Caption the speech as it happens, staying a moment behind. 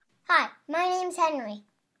Hi, my name's Henry.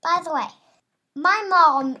 By the way, my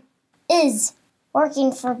mom is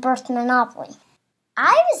working for Birth Monopoly. I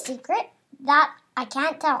have a secret that I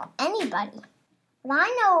can't tell anybody. What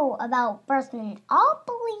I know about Birth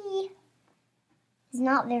Monopoly is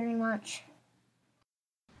not very much.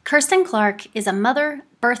 Kirsten Clark is a mother,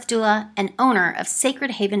 birth doula, and owner of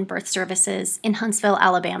Sacred Haven Birth Services in Huntsville,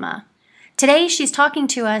 Alabama. Today, she's talking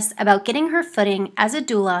to us about getting her footing as a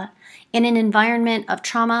doula in an environment of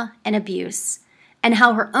trauma and abuse, and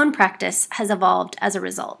how her own practice has evolved as a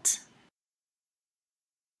result.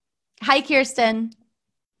 Hi, Kirsten.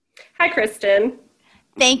 Hi, Kristen.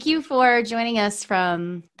 Thank you for joining us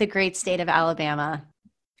from the great state of Alabama.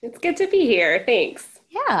 It's good to be here. Thanks.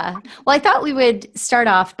 Yeah. Well, I thought we would start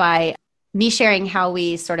off by me sharing how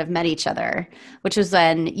we sort of met each other, which was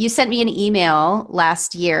when you sent me an email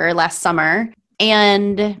last summer,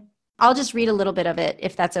 and I'll just read a little bit of it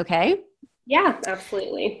if that's okay. Yeah,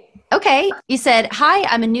 absolutely. Okay. You said, "Hi,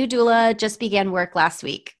 I'm a new doula, just began work last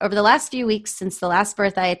week. Over the last few weeks since the last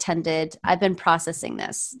birth I attended, I've been processing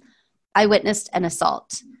this. I witnessed an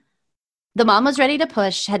assault. The mom was ready to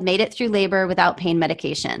push, had made it through labor without pain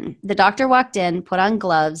medication. The doctor walked in, put on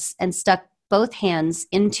gloves, and stuck both hands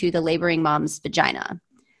into the laboring mom's vagina.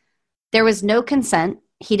 There was no consent.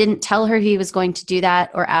 He didn't tell her he was going to do that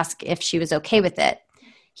or ask if she was okay with it.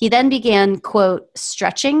 He then began, quote,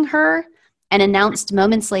 stretching her and announced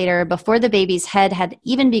moments later, before the baby's head had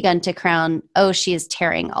even begun to crown, oh, she is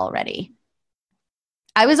tearing already.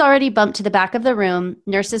 I was already bumped to the back of the room.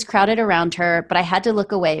 Nurses crowded around her, but I had to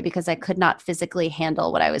look away because I could not physically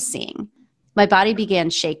handle what I was seeing. My body began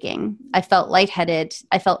shaking. I felt lightheaded.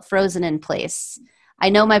 I felt frozen in place. I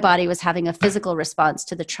know my body was having a physical response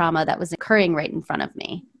to the trauma that was occurring right in front of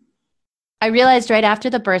me. I realized right after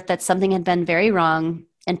the birth that something had been very wrong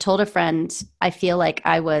and told a friend, I feel like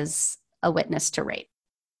I was a witness to rape."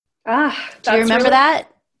 Do you remember that?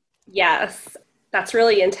 Yes. That's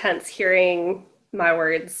really intense hearing my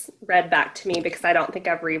words read back to me, because I don't think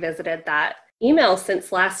I've revisited that email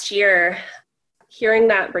since last year. Hearing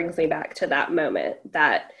that brings me back to that moment,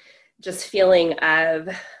 that just feeling of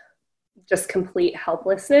just complete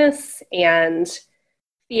helplessness and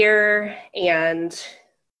fear and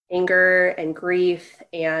anger and grief.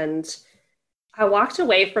 And I walked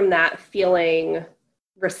away from that feeling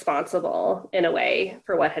responsible in a way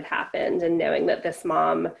for what had happened, and knowing that this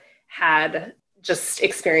mom had just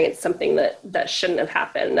experienced something that shouldn't have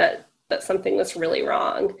happened, that something was really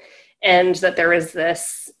wrong, and that there was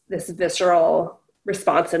this visceral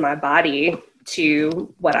response in my body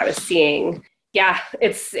to what I was seeing. Yeah,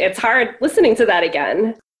 it's hard listening to that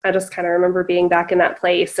again. I just kind of remember being back in that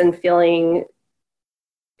place and feeling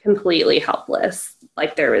completely helpless.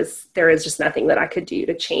 Like there was just nothing that I could do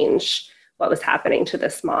to change what was happening to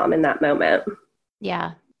this mom in that moment.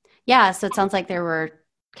 Yeah. Yeah. So it sounds like there were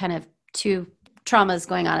kind of two traumas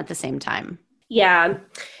going on at the same time. Yeah.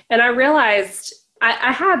 And I realized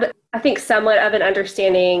I had, I think, somewhat of an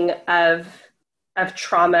understanding of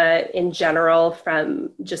trauma in general from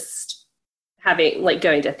just having, like,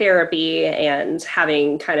 going to therapy and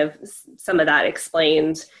having kind of some of that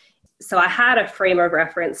explained. So I had a frame of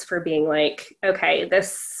reference for being like, okay,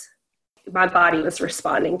 my body was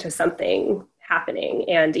responding to something happening.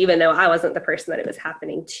 And even though I wasn't the person that it was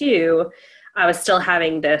happening to, I was still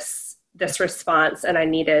having this response, and I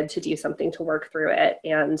needed to do something to work through it.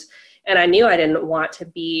 And I knew I didn't want to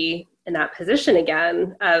be in that position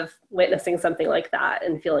again of witnessing something like that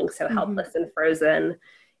and feeling so helpless and frozen.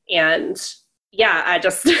 And yeah,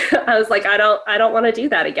 I was like, I don't want to do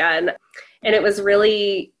that again. And it was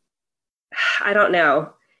really, I don't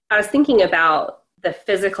know. I was thinking about the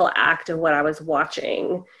physical act of what I was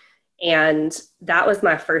watching. And that was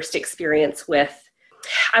my first experience with,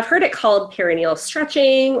 I've heard it called perineal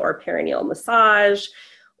stretching or perineal massage,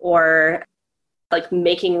 or like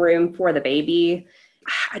making room for the baby.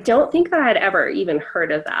 I don't think that I'd ever even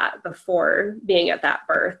heard of that before being at that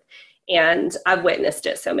birth. And I've witnessed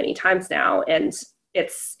it so many times now. And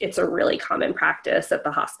it's a really common practice at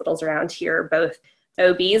the hospitals around here. Both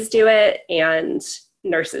OBs do it and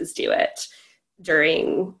nurses do it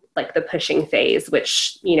during like the pushing phase,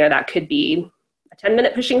 which, you know, that could be a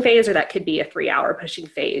 10-minute pushing phase, or that could be a 3-hour pushing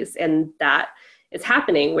phase. And that is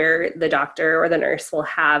happening where the doctor or the nurse will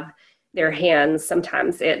have their hands.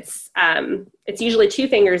 Sometimes it's usually 2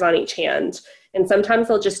 fingers on each hand. And sometimes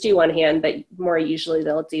they'll just do one hand, but more usually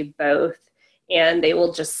they'll do both. And they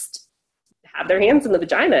will just have their hands in the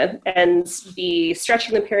vagina and be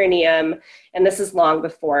stretching the perineum. And this is long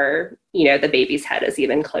before, you know, the baby's head is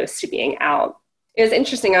even close to being out. It was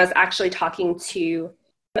interesting. I was actually talking to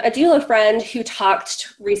a doula friend who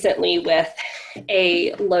talked recently with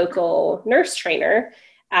a local nurse trainer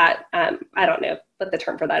at, I don't know what the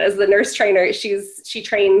term for that is, the nurse trainer. She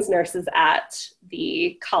trains nurses at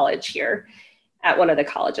the college here, at one of the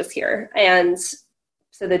colleges here. And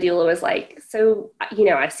so the doula was like, so,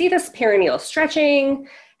 I see this perineal stretching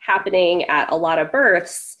happening at a lot of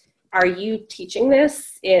births. Are you teaching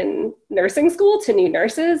this in nursing school to new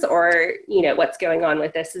nurses? Or, what's going on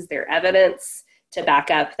with this? Is there evidence to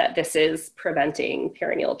back up that this is preventing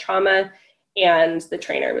perineal trauma? And the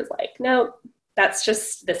trainer was like, no, that's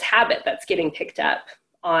just this habit that's getting picked up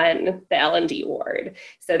on the L&D ward.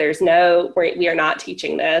 So we are not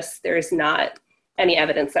teaching this. There's not any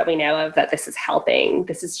evidence that we know of that this is helping.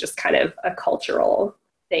 This is just kind of a cultural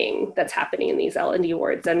thing that's happening in these L&D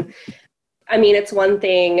wards. And I mean, it's one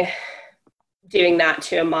thing doing that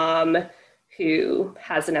to a mom who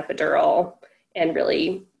has an epidural and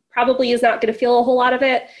really probably is not going to feel a whole lot of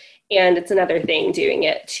it. And it's another thing doing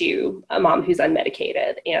it to a mom who's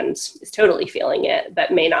unmedicated and is totally feeling it,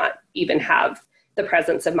 but may not even have the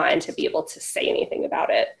presence of mind to be able to say anything about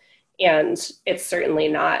it. And it's certainly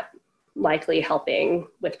not likely helping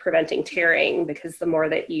with preventing tearing, because the more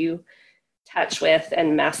that you touch with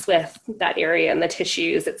and mess with that area and the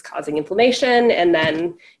tissues, it's causing inflammation, and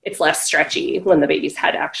then it's less stretchy when the baby's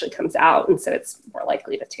head actually comes out, and so it's more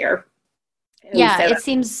likely to tear. And yeah, so it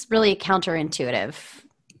seems really counterintuitive.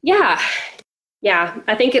 Yeah.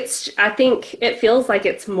 I think it feels like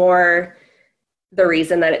it's more the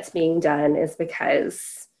reason that it's being done is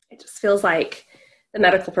because it just feels like the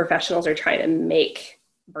medical professionals are trying to make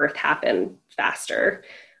birth happen faster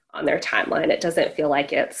on their timeline. It doesn't feel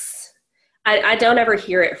like I don't ever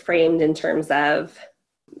hear it framed in terms of,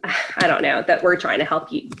 I don't know, that we're trying to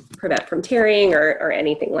help you prevent from tearing or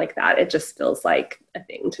anything like that. It just feels like a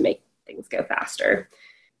thing to make things go faster.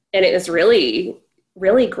 And it was really,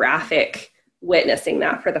 really graphic witnessing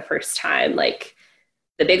that for the first time, like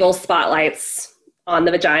the big old spotlights on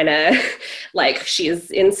the vagina, like she's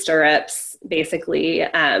in stirrups, basically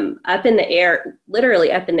up in the air,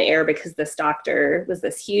 literally up in the air, because this doctor was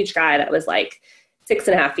this huge guy that was like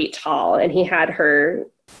 6.5 feet tall, and he had her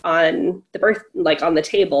on the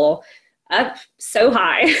table up so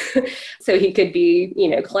high so he could be,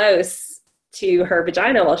 close to her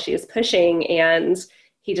vagina while she was pushing. And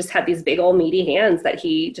he just had these big old meaty hands that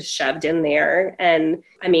he just shoved in there. And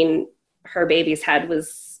I mean, her baby's head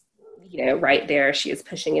was, right there. She was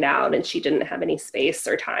pushing it out, and she didn't have any space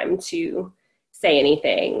or time to say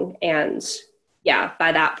anything. And yeah,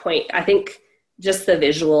 by that point, I think just the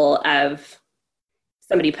visual of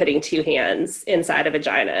somebody putting 2 hands inside a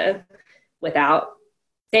vagina without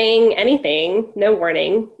saying anything, no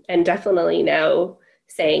warning, and definitely no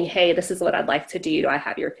saying, hey, this is what I'd like to do. Do I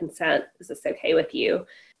have your consent? Is this okay with you?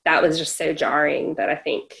 That was just so jarring that I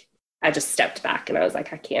think I just stepped back and I was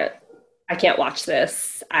like, I can't watch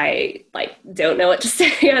this. I don't know what to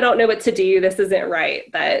say. I don't know what to do. This isn't right.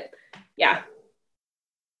 But yeah,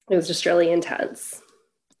 it was just really intense.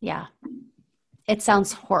 Yeah. It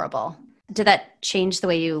sounds horrible. Did that change the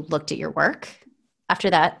way you looked at your work after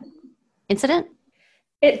that incident?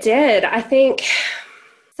 It did. I think,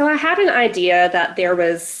 so I had an idea that there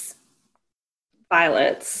was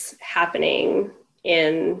violence happening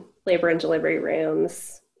in labor and delivery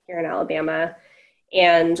rooms here in Alabama.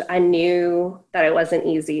 And I knew that it wasn't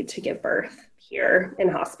easy to give birth here in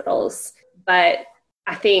hospitals. But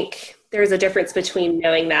I think there's a difference between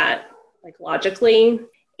knowing that logically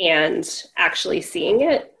and actually seeing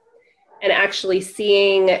it, and actually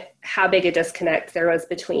seeing how big a disconnect there was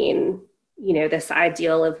between, this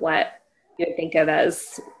ideal of what you would think of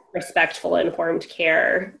as respectful, informed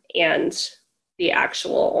care and the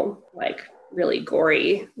actual, really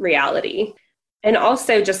gory reality. And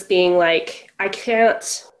also just being like, I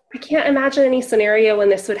can't imagine any scenario when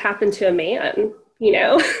this would happen to a man,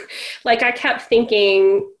 I kept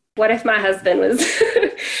thinking, what if my husband was,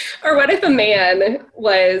 or what if a man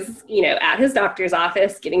was, at his doctor's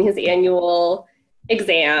office getting his annual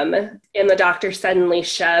exam and the doctor suddenly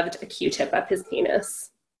shoved a Q-tip up his penis?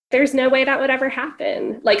 There's no way that would ever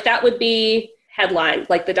happen. That would be headlined,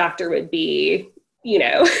 the doctor would be,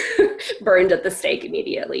 burned at the stake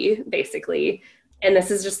immediately, basically. And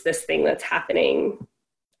this is just this thing that's happening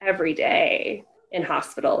every day in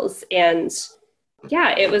hospitals. And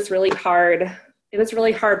yeah, it was really hard. It was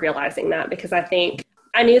really hard realizing that, because I think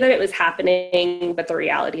I knew that it was happening, but the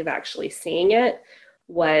reality of actually seeing it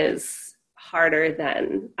was harder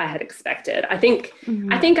than I had expected. I think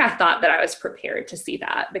I thought that I was prepared to see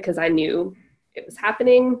that because I knew it was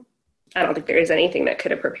happening. I don't think there was anything that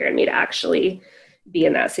could have prepared me to actually be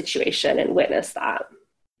in that situation and witness that.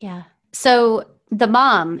 Yeah. So The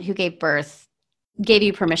mom who gave birth gave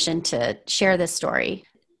you permission to share this story.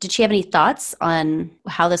 Did she have any thoughts on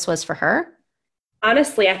how this was for her?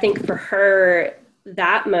 Honestly, I think for her,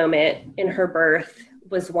 that moment in her birth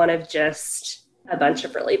was one of just a bunch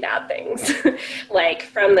of really bad things. Like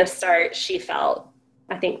from the start, she felt,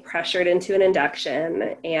 I think, pressured into an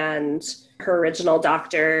induction, and her original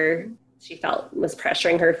doctor, she felt, was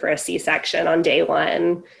pressuring her for a C-section on day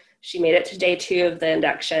 1. She made it to day 2 of the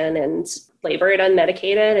induction and labored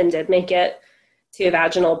unmedicated and did make it to a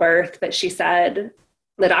vaginal birth. But she said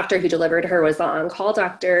the doctor who delivered her was the on-call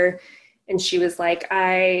doctor. And she was like,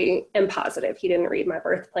 I am positive he didn't read my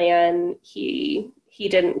birth plan. He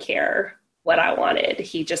didn't care what I wanted.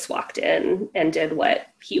 He just walked in and did what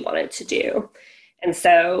he wanted to do. And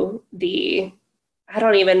so I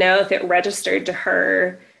don't even know if it registered to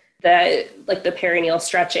her that, like, the perineal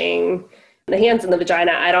stretching, the hands in the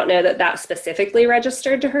vagina, I don't know that specifically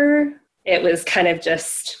registered to her. It was kind of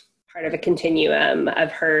just part of a continuum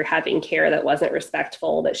of her having care that wasn't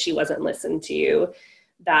respectful, that she wasn't listened to,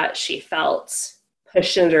 that she felt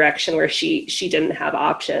pushed in a direction where she didn't have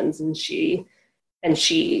options. And she,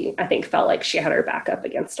 I think, felt like she had her back up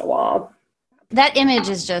against a wall. That image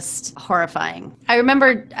is just horrifying. I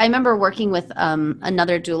remember working with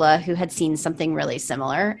another doula who had seen something really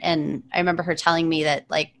similar. And I remember her telling me that,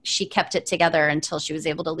 like, she kept it together until she was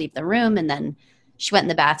able to leave the room. And then she went in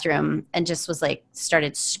the bathroom and just was like,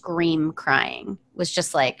 started scream crying. Was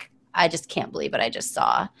just like, I just can't believe what I just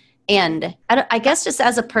saw. And I guess just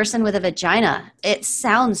as a person with a vagina, it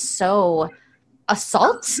sounds so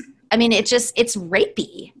assault. I mean, it's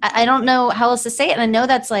rapey. I don't know how else to say it. And I know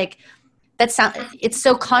it's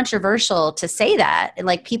so controversial to say that. And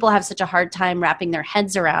like, people have such a hard time wrapping their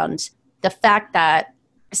heads around the fact that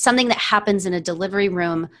something that happens in a delivery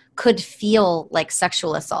room could feel like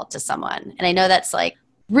sexual assault to someone. And I know that's like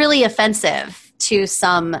really offensive to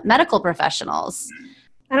some medical professionals.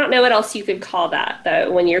 I don't know what else you could call that, though,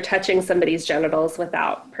 when you're touching somebody's genitals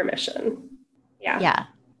without permission. Yeah. Yeah.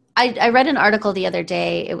 I read an article the other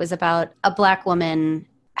day. It was about a Black woman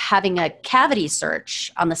having a cavity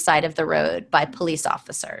search on the side of the road by police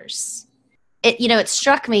officers. It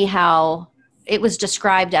struck me how it was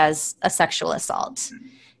described as a sexual assault.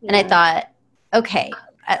 Yeah. And I thought, okay,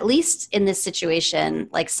 at least in this situation,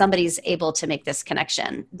 like, somebody's able to make this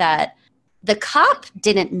connection that the cop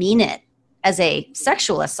didn't mean it as a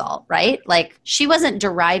sexual assault, right? Like, she wasn't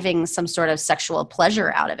deriving some sort of sexual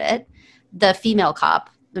pleasure out of it. The female cop,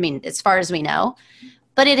 I mean, as far as we know,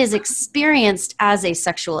 but it is experienced as a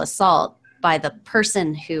sexual assault by the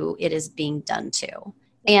person who it is being done to.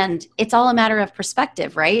 And it's all a matter of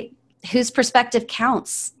perspective, right? Whose perspective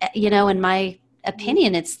counts? In my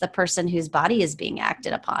opinion, it's the person whose body is being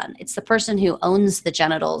acted upon. It's the person who owns the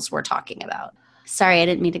genitals we're talking about. Sorry, I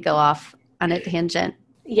didn't mean to go off on a tangent.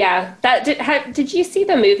 Yeah. Did you see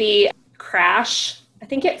the movie Crash? I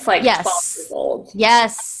think it's like 12 years old.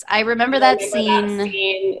 Yes. I remember that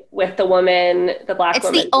scene with the woman, the Black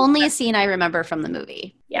woman. It's the only scene I remember from the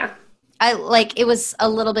movie. Yeah. It was a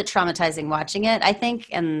little bit traumatizing watching it, I think,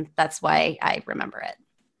 and that's why I remember it.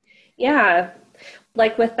 Yeah.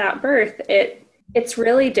 Like with that birth, it's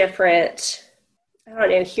really different. I don't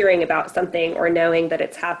know, hearing about something or knowing that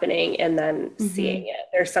it's happening and then seeing it.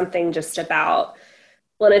 There's something just about,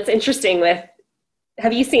 well, it's interesting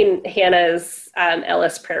have you seen Hannah's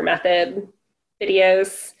Ellis Prayer Method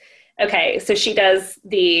videos? Okay, so she does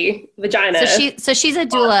the vagina. So she's a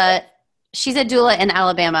doula. She's a doula in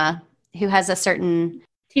Alabama who has a certain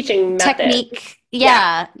teaching method. Technique.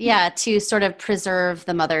 Yeah, to sort of preserve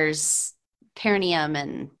the mother's perineum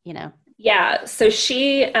and, Yeah, so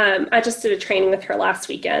I just did a training with her last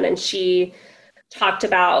weekend, and she talked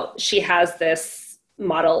about, she has this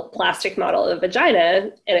plastic model of a vagina,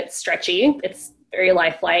 and it's stretchy, it's very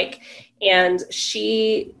lifelike, and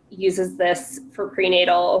she uses this for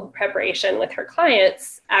prenatal preparation with her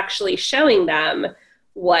clients, actually showing them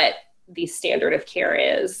what the standard of care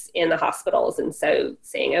is in the hospitals. And so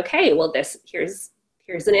saying, okay, well, here's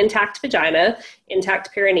an intact vagina,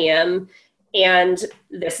 intact perineum, and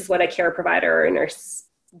this is what a care provider or nurse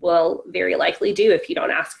will very likely do if you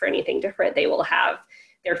don't ask for anything different. They will have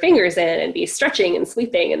their fingers in and be stretching and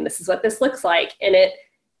sweeping, and this is what this looks like. And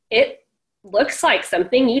it looks like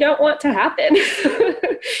something you don't want to happen.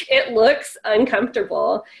 It looks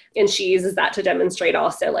uncomfortable. And she uses that to demonstrate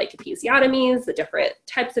also, like, episiotomies, the different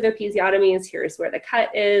types of episiotomies. Here's where the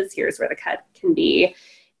cut is. Here's where the cut can be.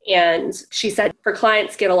 And she said her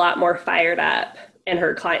clients get a lot more fired up, and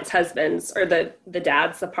her clients' husbands, or the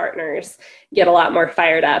dads, the partners, get a lot more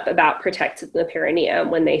fired up about protecting the perineum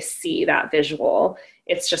when they see that visual.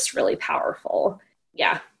 It's just really powerful.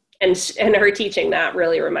 Yeah. And her teaching that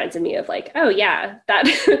really reminded me of like, oh yeah, that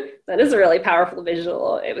that is a really powerful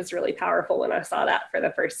visual. It was really powerful when I saw that for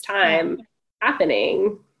the first time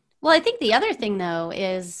happening. Well, I think the other thing though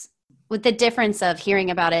is with the difference of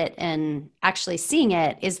hearing about it and actually seeing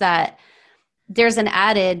it is that there's an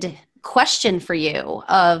added question for you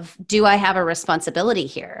of, do I have a responsibility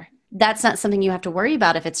here? That's not something you have to worry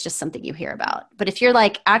about if it's just something you hear about. But if you're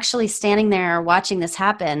like actually standing there watching this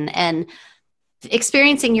happen and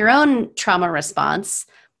experiencing your own trauma response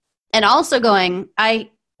and also going,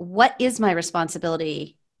 what is my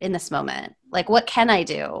responsibility in this moment? Like, what can I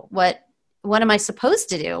do? What am I supposed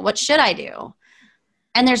to do? What should I do?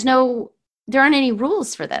 And there aren't any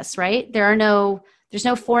rules for this, right? There's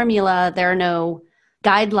no formula. There are no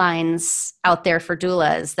guidelines out there for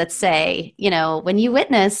doulas that say, when you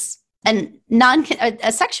witness an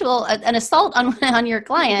assault on your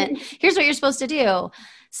client, here's what you're supposed to do.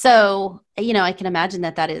 So, I can imagine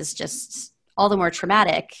that is just all the more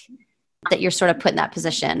traumatic that you're sort of put in that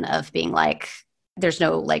position of being like, there's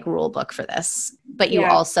no like rule book for this, but you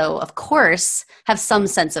also, of course, have some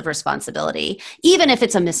sense of responsibility, even if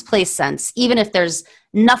it's a misplaced sense, even if there's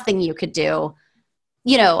nothing you could do.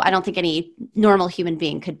 I don't think any normal human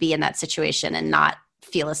being could be in that situation and not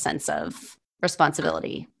feel a sense of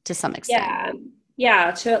responsibility to some extent.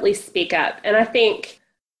 Yeah, to at least speak up. And I think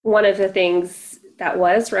one of the things that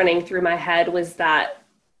was running through my head was that,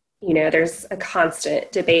 there's a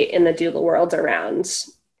constant debate in the doula world around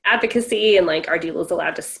advocacy and like, are doulas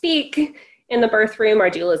allowed to speak in the birth room?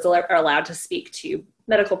 Are doulas are allowed to speak to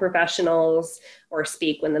medical professionals or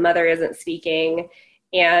speak when the mother isn't speaking?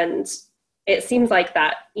 And it seems like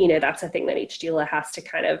that, that's a thing that each doula has to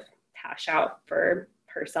kind of hash out for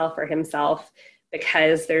herself or himself,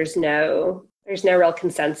 because there's no real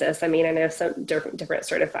consensus. I mean, I know some different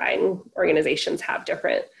certifying organizations have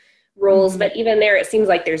different rules, but even there, it seems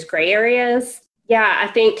like there's gray areas. Yeah, I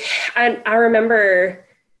think I remember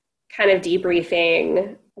kind of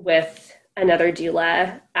debriefing with another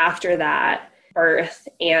doula after that birth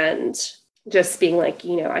and just being like,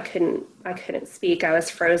 I couldn't speak. I was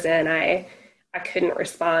frozen. I couldn't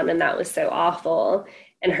respond. And that was so awful.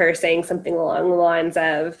 And her saying something along the lines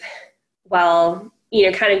of, well,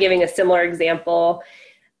 kind of giving a similar example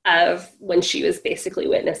of when she was basically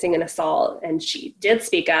witnessing an assault and she did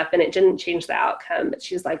speak up and it didn't change the outcome. But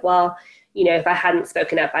she was like, well, if I hadn't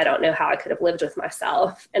spoken up, I don't know how I could have lived with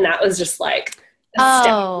myself. And that was just like, because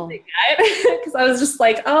I was just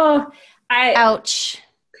like, ouch.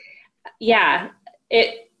 Yeah,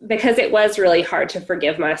 because it was really hard to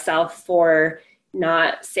forgive myself for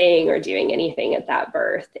not saying or doing anything at that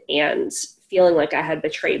birth and feeling like I had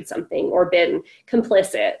betrayed something or been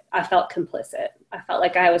complicit. I felt complicit. I felt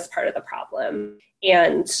like I was part of the problem.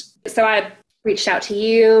 And so I reached out to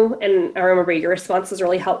you, and I remember your response was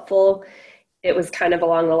really helpful. It was kind of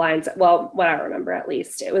along the lines, what I remember at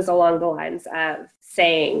least, it was along the lines of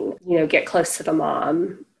saying, get close to the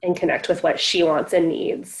mom and connect with what she wants and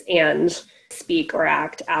needs and speak or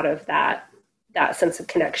act out of that sense of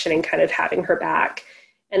connection and kind of having her back.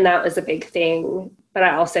 And that was a big thing. But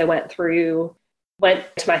I also went to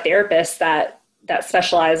my therapist that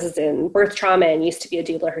specializes in birth trauma and used to be a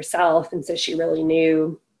doula herself. And so she really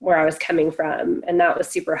knew where I was coming from. And that was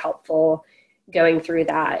super helpful going through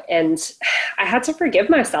that. And I had to forgive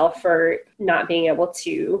myself for not being able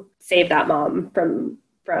to save that mom from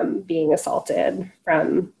being assaulted,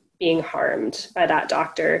 from being harmed by that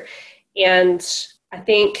doctor. And I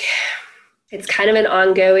think it's kind of an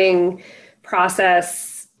ongoing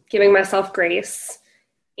process, giving myself grace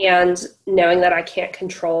and knowing that I can't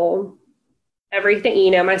control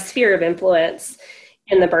everything. My sphere of influence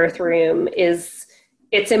in the birth room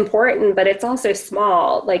it's important, but it's also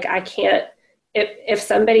small. Like I can't, if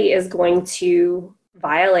somebody is going to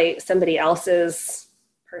violate somebody else's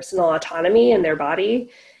personal autonomy in their body,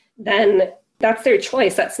 then that's their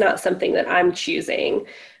choice. That's not something that I'm choosing.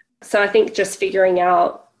 So I think just figuring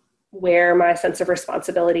out where my sense of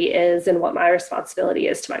responsibility is and what my responsibility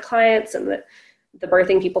is to my clients and the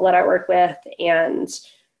birthing people that I work with, and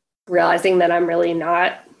realizing that I'm really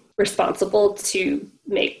not responsible to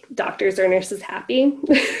make doctors or nurses happy,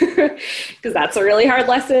 because that's a really hard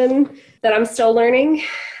lesson that I'm still learning,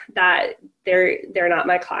 that they're not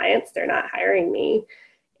my clients, they're not hiring me,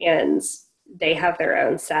 and they have their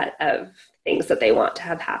own set of things that they want to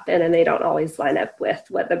have happen, and they don't always line up with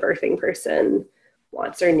what the birthing person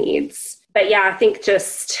wants or needs. But yeah, I think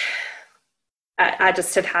I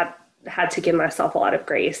just have had to give myself a lot of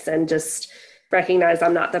grace and just recognize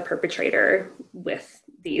I'm not the perpetrator with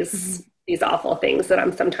these awful things that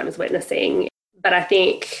I'm sometimes witnessing. But I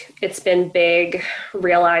think it's been big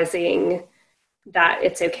realizing that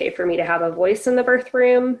it's okay for me to have a voice in the birth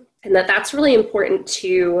room, and that's really important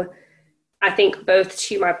to, I think, both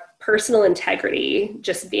to my personal integrity,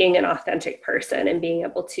 just being an authentic person and being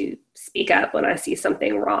able to speak up when I see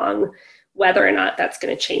something wrong, whether or not that's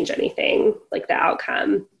going to change anything, like the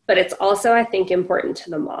outcome. But it's also, I think, important to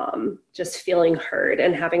the mom, just feeling heard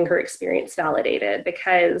and having her experience validated,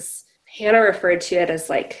 because Hannah referred to it as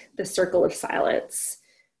like the circle of silence,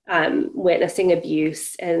 witnessing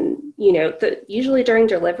abuse. And, usually during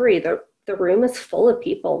delivery, the room is full of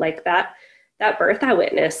people. Like that birth I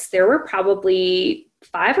witnessed, there were probably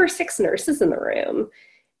 5 or 6 nurses in the room.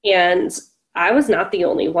 And I was not the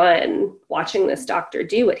only one watching this doctor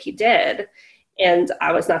do what he did. And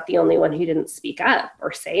I was not the only one who didn't speak up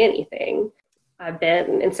or say anything. I've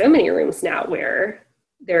been in so many rooms now where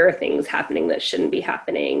there are things happening that shouldn't be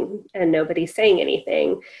happening and nobody's saying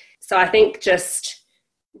anything. So I think just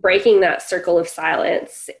breaking that circle of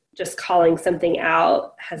silence, just calling something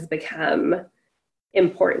out, has become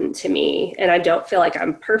important to me. And I don't feel like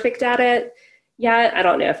I'm perfect at it yet. I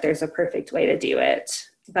don't know if there's a perfect way to do it,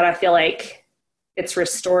 but I feel like it's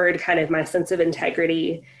restored kind of my sense of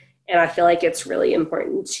integrity. And I feel like it's really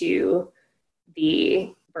important to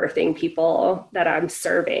the birthing people that I'm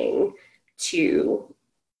serving to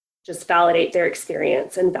just validate their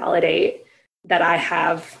experience and validate that I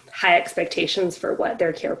have high expectations for what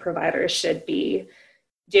their care providers should be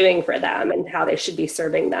doing for them and how they should be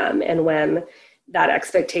serving them. And when that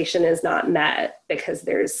expectation is not met because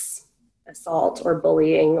there's assault or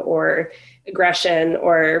bullying or aggression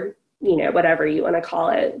or, whatever you want to call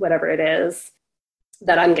it, whatever it is,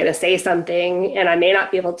 that I'm going to say something, and I may not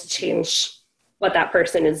be able to change what that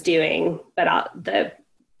person is doing, but the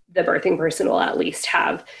birthing person will at least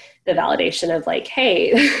have the validation of like,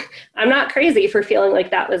 hey, I'm not crazy for feeling like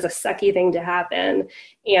that was a sucky thing to happen.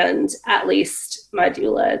 And at least my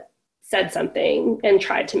doula said something and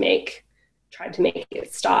tried to make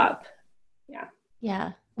it stop. Yeah.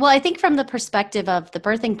 Yeah. Well, I think from the perspective of the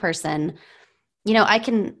birthing person, I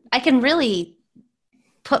can really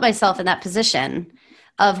put myself in that position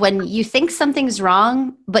of when you think something's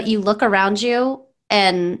wrong, but you look around you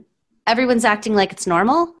and everyone's acting like it's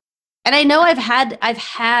normal. And I know I've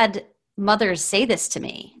had mothers say this to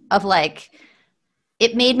me of like,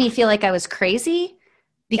 it made me feel like I was crazy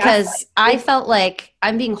because I felt like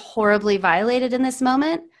I'm being horribly violated in this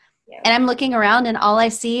moment. Yeah. And I'm looking around and all I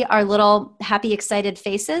see are little happy, excited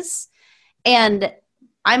faces. And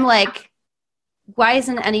I'm like, why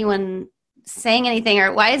isn't anyone saying anything?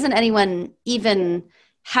 Or why isn't anyone even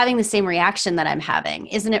having the same reaction that I'm having?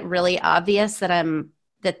 Isn't it really obvious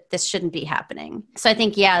that this shouldn't be happening? So I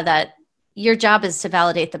think, that your job is to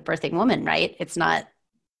validate the birthing woman, right? It's not.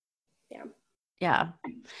 Yeah. Yeah.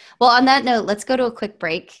 Well, on that note, let's go to a quick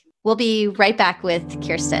break. We'll be right back with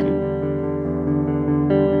Kirsten.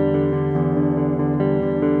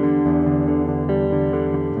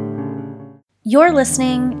 You're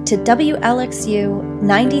listening to WLXU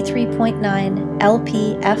 93.9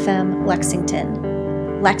 LP-FM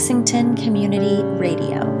Lexington Community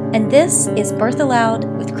Radio. And this is Birth Aloud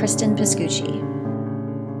with Kristen Piscucci.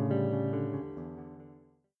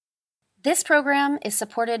 This program is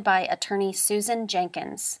supported by attorney Susan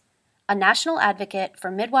Jenkins, a national advocate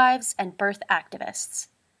for midwives and birth activists,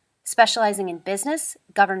 specializing in business,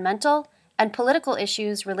 governmental, and political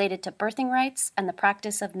issues related to birthing rights and the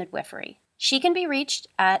practice of midwifery. She can be reached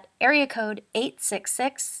at area code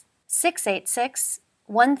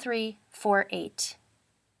 866-686-1348.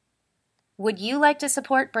 Would you like to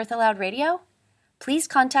support Birth Aloud Radio? Please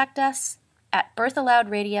contact us at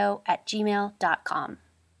birthaloudradio@gmail.com.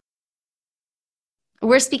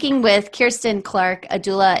 We're speaking with Kirsten Clark, a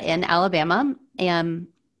doula in Alabama.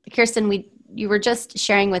 Kirsten, you were just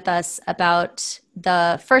sharing with us about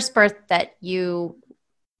the first birth that you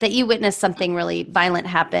witnessed something really violent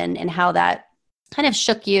happen and how that kind of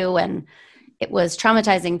shook you, and it was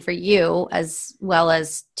traumatizing for you as well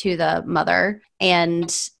as to the mother,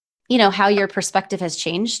 and how your perspective has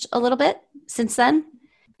changed a little bit since then.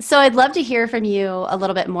 So I'd love to hear from you a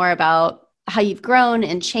little bit more about how you've grown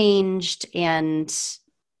and changed and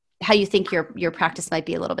how you think your practice might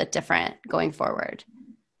be a little bit different going forward.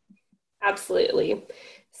 Absolutely.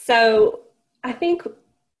 So I think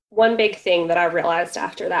one big thing that I realized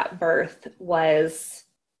after that birth was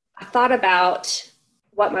I thought about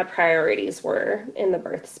what my priorities were in the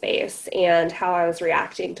birth space and how I was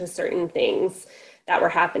reacting to certain things that were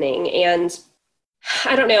happening. And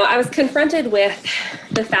I don't know, I was confronted with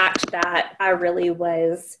the fact that I really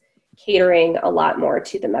was catering a lot more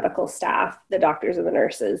to the medical staff, the doctors and the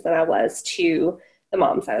nurses, than I was to the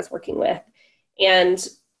moms I was working with. And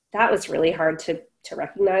that was really hard to to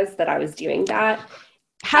recognize that I was doing that.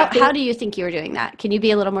 How do you think you were doing that? Can you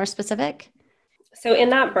be a little more specific? So in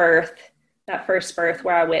that first birth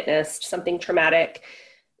where I witnessed something traumatic,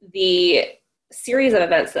 the series of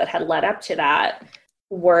events that had led up to that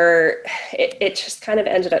it just kind of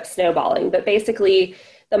ended up snowballing. But basically,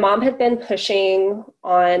 the mom had been pushing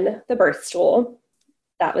on the birth stool.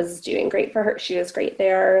 That was doing great for her. She was great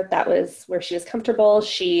there. That was where she was comfortable.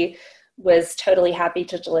 She was totally happy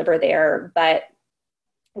to deliver there. But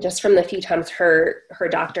just from the few times her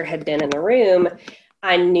doctor had been in the room,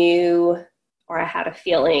 I knew, or I had a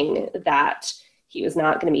feeling that he was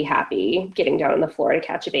not going to be happy getting down on the floor to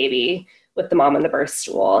catch a baby with the mom on the birth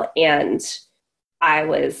stool. And I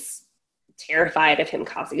was terrified of him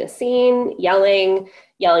causing a scene, yelling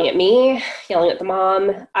at me, yelling at the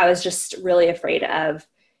mom. I was just really afraid of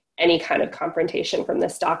any kind of confrontation from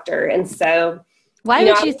this doctor. And so, why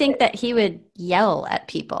would you think that he would yell at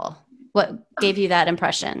people? What gave you that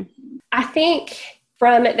impression? I think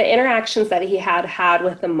from the interactions that he had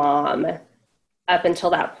with the mom up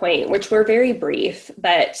until that point, which were very brief,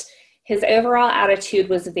 but his overall attitude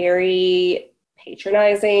was very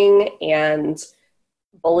patronizing and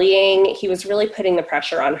bullying. He was really putting the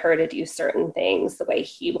pressure on her to do certain things the way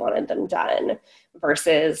he wanted them done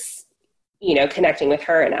versus, connecting with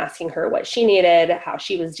her and asking her what she needed, how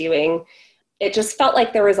she was doing. It just felt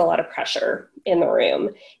like there was a lot of pressure in the room.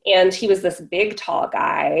 And he was this big, tall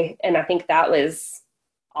guy. And I think that was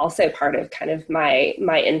also part of kind of my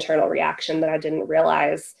internal reaction that I didn't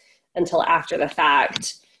realize until after the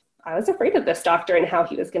fact. I was afraid of this doctor and how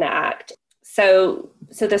he was going to act. So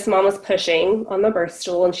this mom was pushing on the birth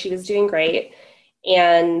stool and she was doing great.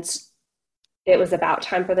 And it was about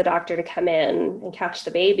time for the doctor to come in and catch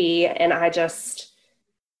the baby. And I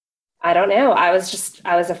don't know. I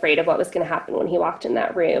was afraid of what was going to happen when he walked in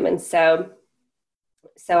that room. And so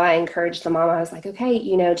I encouraged the mom. I was like, okay,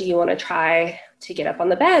 do you want to try to get up on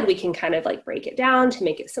the bed? We can kind of like break it down to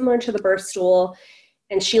make it similar to the birth stool.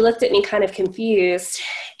 And she looked at me kind of confused,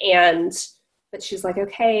 but she's like,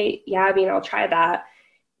 okay, yeah, I'll try that.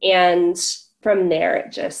 And from there,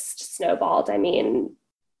 it just snowballed.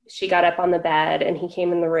 She got up on the bed and he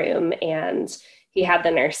came in the room and he had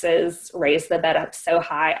the nurses raise the bed up so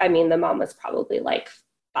high. The mom was probably like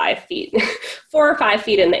 5 feet, 4 or 5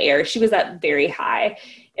 feet in the air. She was up very high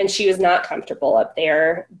and she was not comfortable up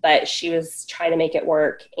there, but she was trying to make it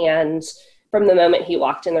work. And from the moment he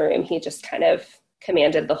walked in the room, he just kind of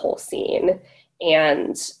commanded the whole scene.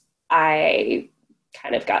 And I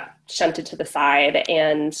kind of got shunted to the side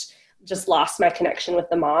and just lost my connection with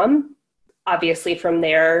the mom. Obviously from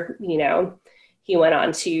there, he went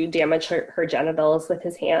on to damage her genitals with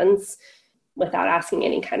his hands without asking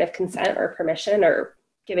any kind of consent or permission or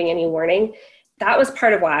giving any warning. That was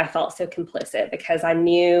part of why I felt so complicit, because I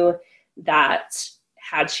knew that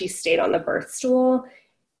had she stayed on the birth stool,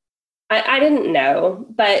 I didn't know,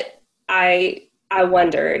 but I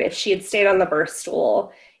wondered if she had stayed on the birth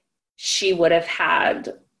stool, she would have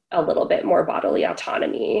had a little bit more bodily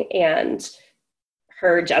autonomy and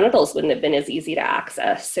her genitals wouldn't have been as easy to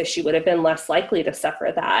access. So she would have been less likely to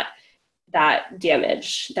suffer that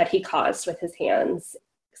damage that he caused with his hands.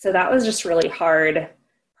 So that was just really hard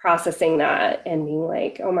processing that and being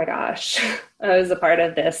like, oh my gosh, I was a part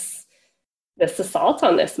of this assault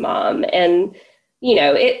on this mom. And,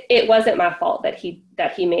 it wasn't my fault that he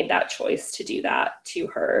made that choice to do that to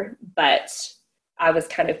her, but I was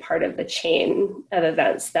kind of part of the chain of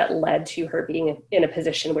events that led to her being in a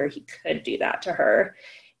position where he could do that to her.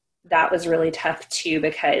 That was really tough too,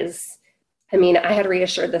 because I had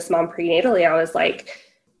reassured this mom prenatally. I was like,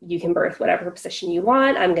 you can birth whatever position you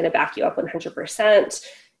want. I'm going to back you up 100%.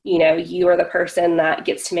 You are the person that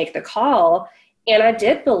gets to make the call. And I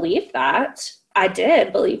did believe that. I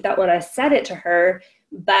did believe that when I said it to her,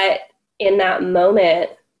 but in that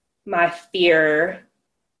moment, my fear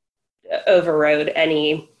overrode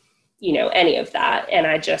any of that. And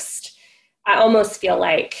I almost feel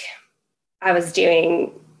like I was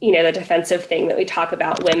doing, the defensive thing that we talk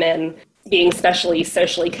about, women being especially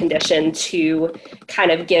socially conditioned to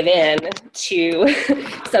kind of give in to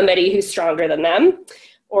somebody who's stronger than them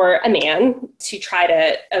or a man to try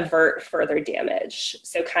to avert further damage.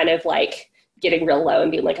 So kind of like getting real low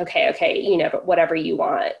and being like, okay, but whatever you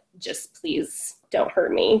want, just please don't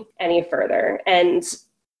hurt me any further. And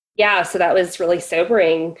yeah, so that was really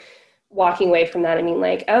sobering, walking away from that.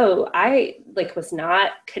 I was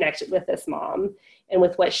not connected with this mom and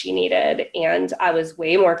with what she needed. And I was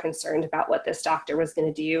way more concerned about what this doctor was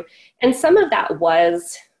going to do. And some of that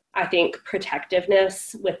was, I think,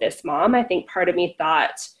 protectiveness with this mom. I think part of me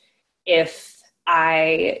thought if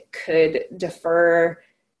I could defer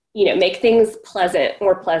make things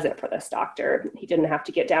more pleasant for this doctor. He didn't have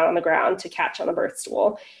to get down on the ground to catch on the birth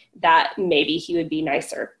stool, that maybe he would be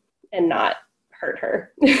nicer and not hurt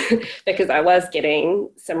her because I was getting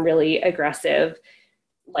some really aggressive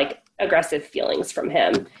feelings from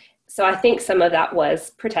him. So I think some of that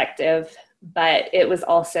was protective, but it was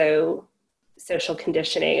also social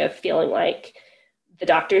conditioning of feeling like the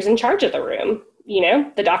doctor's in charge of the room,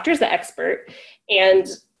 the doctor's the expert. And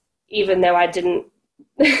even though I didn't,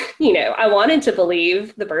 I wanted to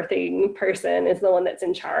believe the birthing person is the one that's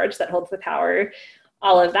in charge, that holds the power,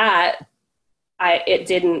 all of that, it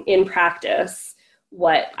didn't, in practice,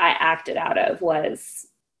 what I acted out of was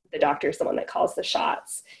the doctor's the one that calls the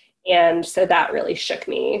shots. And so that really shook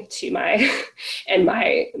me to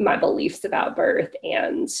my beliefs about birth.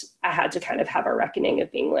 And I had to kind of have a reckoning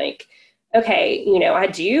of being like, okay, I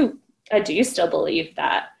do still believe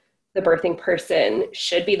that the birthing person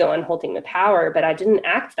should be the one holding the power, but I didn't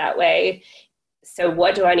act that way. So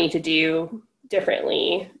what do I need to do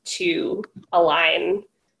differently to align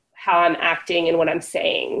how I'm acting and what I'm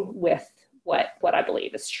saying with what I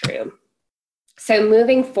believe is true? So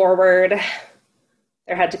moving forward,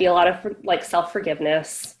 there had to be a lot of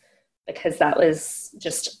self-forgiveness, because that was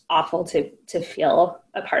just awful to feel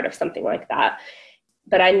a part of something like that.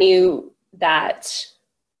 But I knew that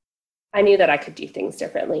I could do things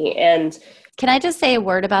differently. And can I just say a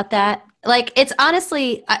word about that? It's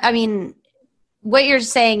honestly, I mean, what you're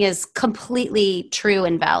saying is completely true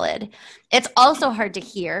and valid. It's also hard to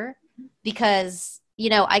hear because,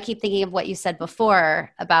 I keep thinking of what you said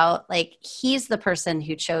before about he's the person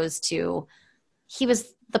who he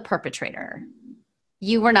was the perpetrator.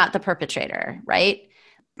 You were not the perpetrator, right?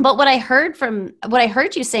 But what I heard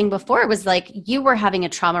you saying before was you were having a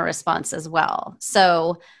trauma response as well.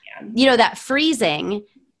 So, that freezing,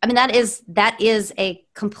 I mean, that is a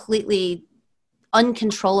completely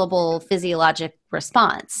uncontrollable physiologic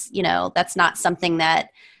response. That's not something that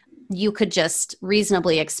you could just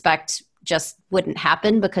reasonably expect just wouldn't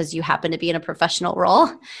happen because you happen to be in a professional role.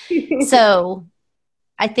 So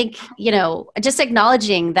I think, just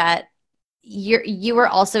acknowledging that you were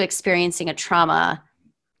also experiencing a trauma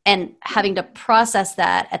and having to process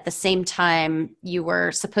that at the same time you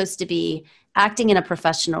were supposed to be acting in a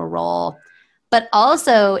professional role, but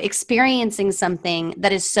also experiencing something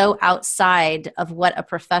that is so outside of what a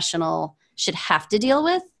professional should have to deal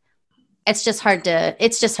with. It's just hard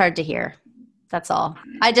to hear. That's all.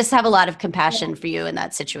 I just have a lot of compassion for you in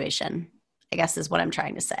that situation, I guess is what I'm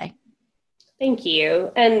trying to say. Thank you.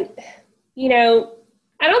 And,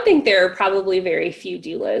 I don't think there are probably very few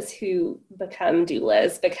doulas who become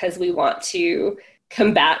doulas because we want to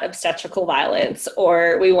combat obstetrical violence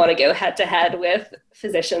or we want to go head to head with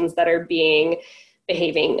physicians that are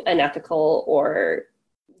behaving unethical or,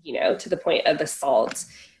 to the point of assault.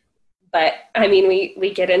 But I mean,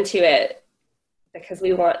 we get into it because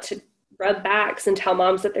we want to rub backs and tell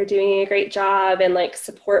moms that they're doing a great job and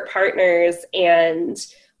support partners and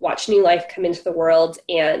watch new life come into the world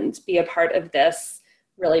and be a part of this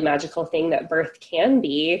really magical thing that birth can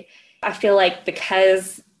be. I feel like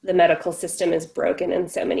because the medical system is broken in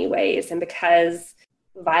so many ways and because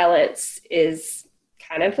violence is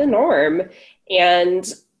kind of the norm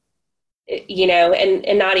and,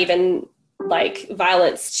 and not even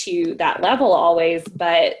violence to that level always,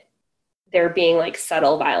 but there being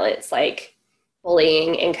subtle violence, like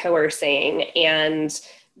bullying and coercing and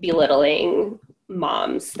belittling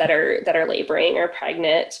moms that are laboring or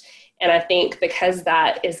pregnant. And I think because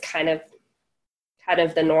that is kind of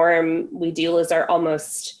the norm, we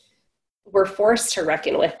doulas we're forced to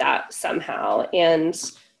reckon with that somehow. And,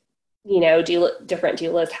 different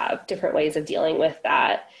doulas have different ways of dealing with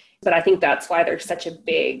that. But I think that's why there's such a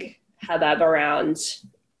big hubbub around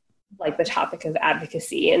the topic of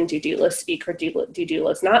advocacy and do doulas speak or do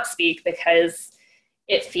doulas not speak, because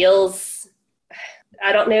it feels,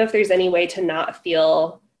 I don't know if there's any way to not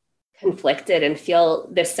feel conflicted and feel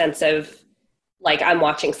this sense of I'm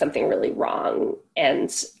watching something really wrong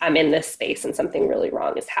and I'm in this space and something really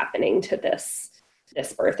wrong is happening to this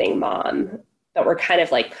birthing mom, but we're kind of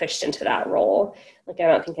pushed into that role. I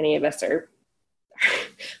don't think any of us are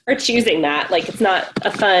choosing that. It's not a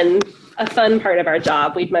fun part of our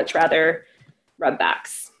job. We'd much rather rub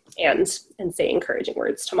backs and say encouraging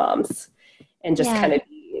words to moms and just kind of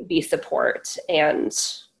be support and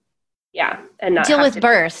not deal with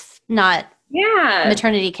birth, not Yeah.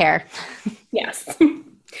 Maternity care. Yes.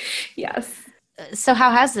 Yes. So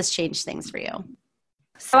how has this changed things for you?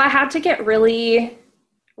 So I had to get really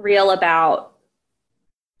real about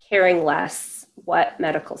caring less what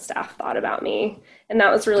medical staff thought about me. And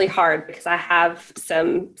that was really hard because I have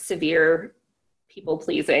some severe people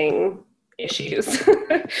pleasing issues.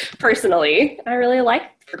 Personally, I really like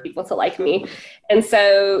for people to like me. And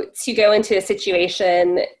so to go into a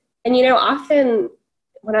situation, and, often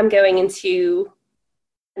when I'm going into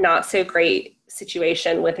a not so great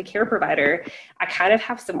situation with a care provider, I kind of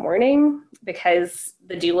have some warning, because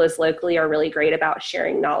the doulas locally are really great about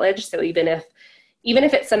sharing knowledge. So even if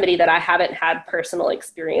it's somebody that I haven't had personal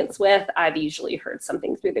experience with, I've usually heard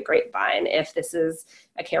something through the grapevine if this is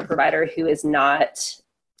a care provider who is not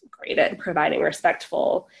great at providing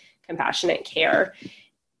respectful, compassionate care.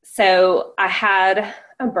 So I had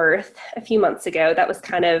a birth a few months ago that was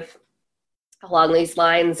kind of along these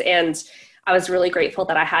lines, and I was really grateful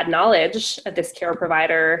that I had knowledge of this care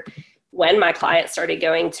provider when my client started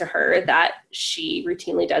going to her, that she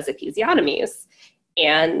routinely does episiotomies,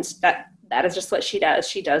 and that is just what she does.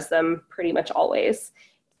 She does them pretty much always.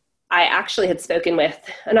 I actually had spoken with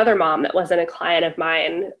another mom that wasn't a client of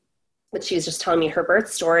mine, but she was just telling me her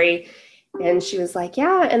birth story. And she was like,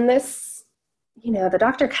 yeah, and this, the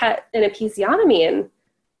doctor cut an episiotomy, and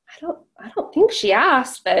I don't think she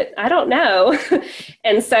asked, but I don't know.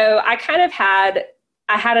 And so I kind of had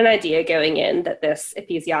an idea going in that this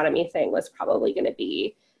episiotomy thing was probably going to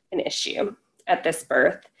be an issue at this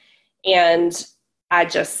birth. And I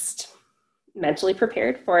just mentally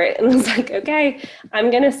prepared for it and was like, okay,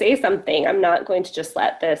 I'm going to say something. I'm not going to just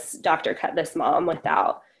let this doctor cut this mom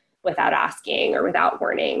without asking or without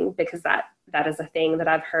warning, because that is a thing that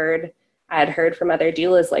I had heard from other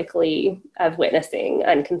doulas likely of witnessing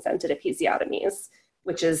unconsented episiotomies,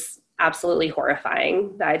 which is absolutely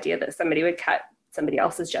horrifying. The idea that somebody would cut somebody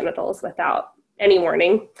else's genitals without any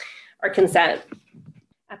warning or consent.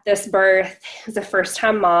 At this birth, it was a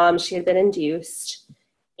first-time mom. She had been induced,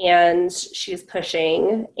 and she was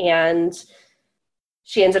pushing, and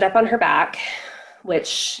she ended up on her back,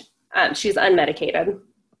 which she's unmedicated.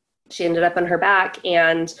 She ended up on her back,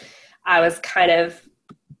 and I was kind of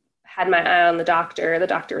had my eye on the doctor. The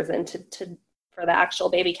doctor was in for the actual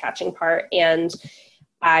baby catching part, and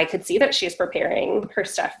I could see that she was preparing her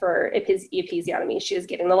stuff for episiotomy. She was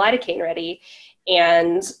getting the lidocaine ready,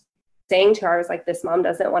 and saying to her, I was like, this mom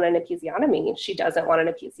doesn't want an episiotomy. She doesn't want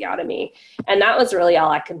an episiotomy. And that was really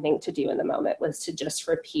all I could think to do in the moment, was to just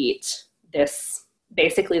repeat this,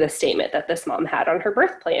 basically the statement that this mom had on her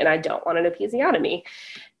birth plan: I don't want an episiotomy.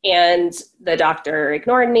 And the doctor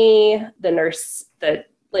ignored me. The nurse, the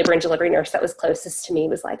labor and delivery nurse that was closest to me,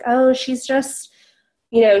 was like, oh, she's just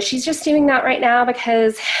doing that right now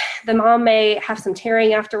because the mom may have some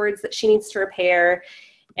tearing afterwards that she needs to repair.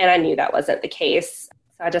 And I knew that wasn't the case.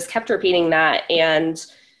 So I just kept repeating that. And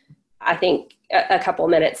I think a couple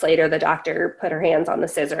minutes later, the doctor put her hands on the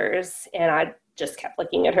scissors, and I just kept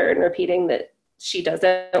looking at her and repeating that she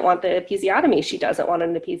doesn't want the episiotomy. She doesn't want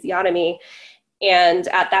an episiotomy. And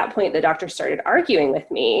at that point, the doctor started arguing with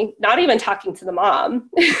me, not even talking to the mom,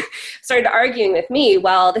 started arguing with me.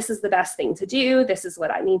 Well, this is the best thing to do. This is what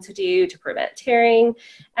I need to do to prevent tearing.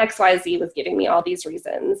 XYZ was giving me all these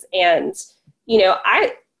reasons. And,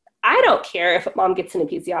 I don't care if a mom gets an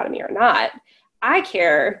episiotomy or not. I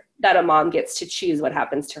care that a mom gets to choose what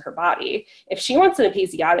happens to her body. If she wants an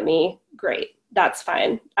episiotomy, great. That's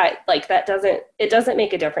fine. It doesn't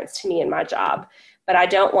make a difference to me in my job. But I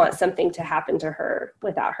don't want something to happen to her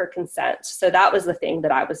without her consent. So that was the thing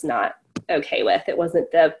that I was not okay with. It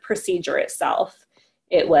wasn't the procedure itself.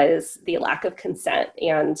 It was the lack of consent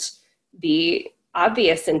and the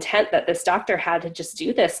obvious intent that this doctor had to just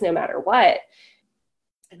do this no matter what.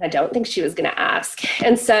 And I don't think she was going to ask.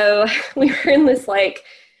 And so we were in this,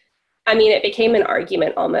 it became an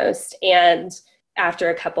argument almost. And after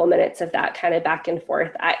a couple minutes of that kind of back and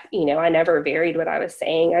forth, I never varied what I was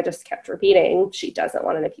saying. I just kept repeating, she doesn't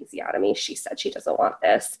want an episiotomy. She said she doesn't want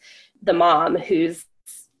this. The mom,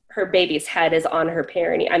 her baby's head is on her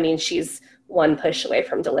perineum. She's one push away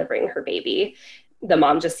from delivering her baby. The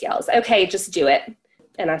mom just yells, okay, just do it.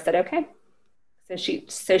 And I said, okay.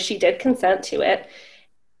 So she did consent to it.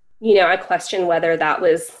 I questioned whether that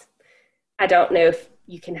was, I don't know if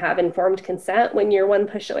you can have informed consent when you're one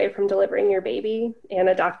push away from delivering your baby and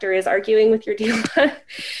a doctor is arguing with your doula.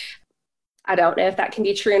 I don't know if that can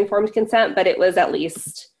be true informed consent, but it was at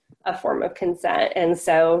least a form of consent. And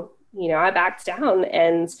so, I backed down,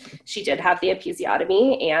 and she did have the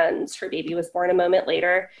episiotomy, and her baby was born a moment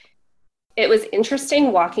later. It was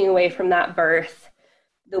interesting walking away from that birth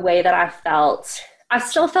the way that I felt. I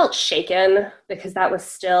still felt shaken, because that was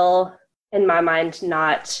still, in my mind,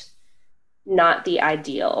 not the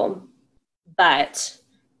ideal, but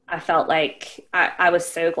I felt like I was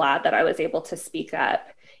so glad that I was able to speak up.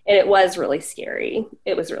 And it was really scary.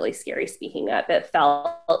 It was really scary speaking up. It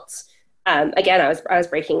felt, again, I was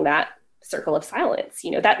breaking that circle of silence.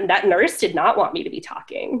 That nurse did not want me to be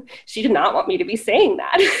talking. She did not want me to be saying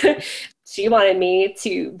that. She wanted me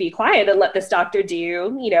to be quiet and let this doctor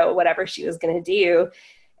do, whatever she was going to do.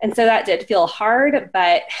 And so that did feel hard,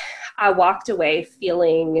 but I walked away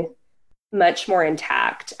feeling much more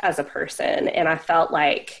intact as a person. And I felt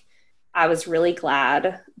like I was really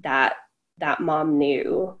glad that mom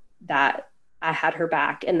knew that I had her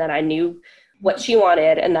back and that I knew what she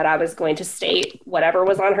wanted and that I was going to state whatever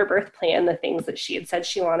was on her birth plan, the things that she had said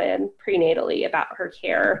she wanted prenatally about her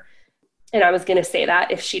care. And I was going to say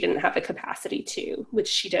that if she didn't have the capacity to, which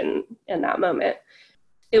she didn't in that moment.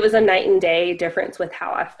 It was a night and day difference with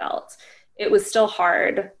how I felt. It was still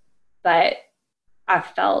hard, but I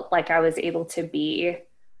felt like I was able to be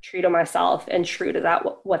true to myself and true to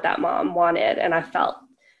what that mom wanted. And I felt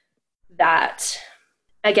that,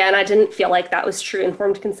 again, I didn't feel like that was true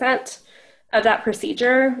informed consent of that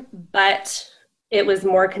procedure, but it was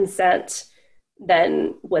more consent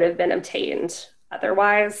than would have been obtained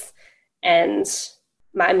otherwise. And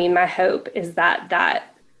my hope is that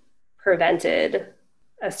prevented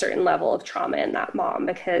a certain level of trauma in that mom,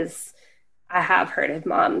 because I have heard of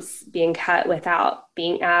moms being cut without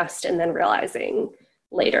being asked and then realizing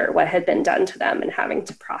later what had been done to them and having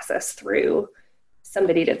to process through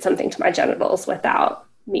somebody did something to my genitals without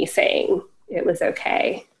me saying it was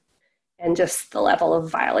okay, and just the level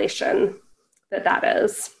of violation that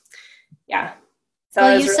is. Yeah. So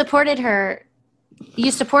well, you supported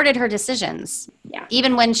her decisions. Yeah.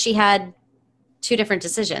 Even when she had two different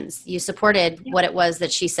decisions, you supported what it was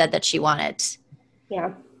that she said that she wanted.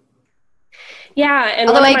 Yeah. Yeah. And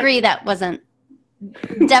although I agree that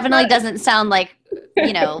definitely doesn't sound like,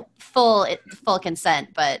 full consent,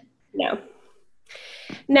 but no.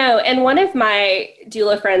 And one of my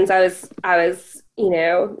doula friends, I was,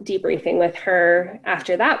 debriefing with her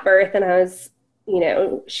after that birth, and I was,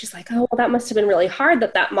 she's like, oh, well, that must've been really hard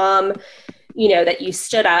that mom, that you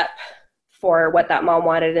stood up for what that mom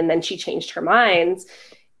wanted and then she changed her mind.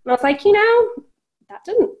 And I was like,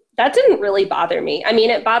 that didn't really bother me. I mean,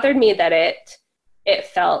 it bothered me that it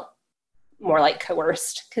felt more like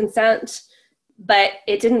coerced consent, but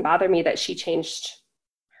it didn't bother me that she changed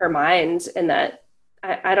her mind, and that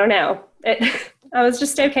I don't know. I was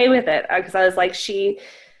just okay with it, because I was like,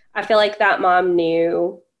 I feel like that mom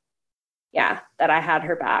knew, that I had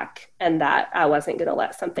her back and that I wasn't going to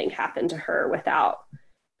let something happen to her without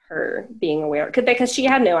her being aware, because she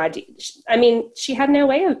had no idea. She had no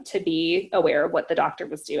way to be aware of what the doctor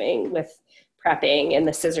was doing with prepping and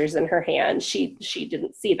the scissors in her hand. She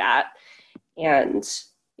didn't see that. And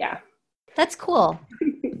that's cool.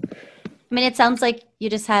 It sounds like you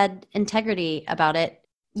just had integrity about it.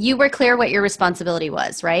 You were clear what your responsibility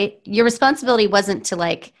was, right? Your responsibility wasn't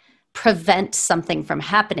to prevent something from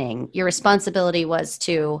happening. Your responsibility was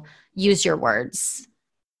to use your words.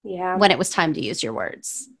 Yeah. When it was time to use your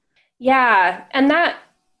words. Yeah. And that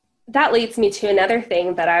leads me to another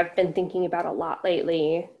thing that I've been thinking about a lot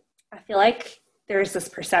lately. I feel like there's this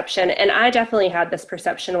perception, and I definitely had this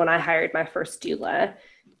perception when I hired my first doula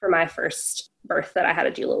for my first birth that I had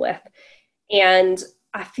a doula with. And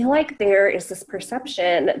I feel like there is this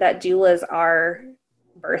perception that doulas are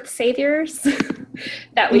birth saviors,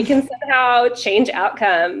 that we can somehow change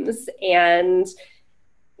outcomes and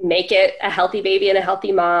make it a healthy baby and a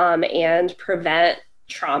healthy mom and prevent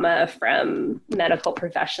trauma from medical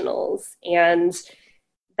professionals. And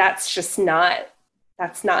that's not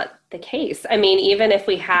the case. Even if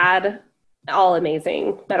we had all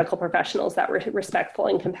amazing medical professionals that were respectful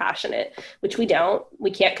and compassionate, which we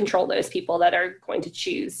can't control those people that are going to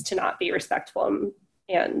choose to not be respectful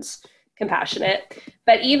and compassionate.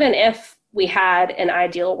 But even if we had an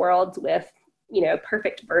ideal world with,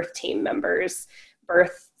 perfect birth team members,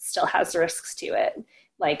 birth still has risks to it.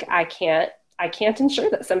 Like I can't ensure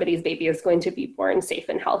that somebody's baby is going to be born safe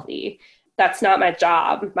and healthy. That's not my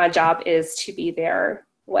job. My job is to be there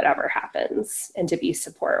whatever happens and to be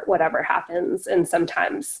support whatever happens. And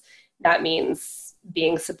sometimes that means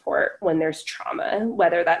being support when there's trauma,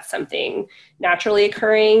 whether that's something naturally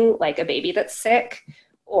occurring, like a baby that's sick,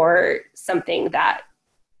 or something that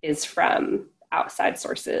is from outside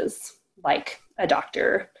sources, like a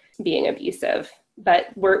doctor being abusive. But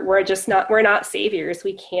we're not saviors.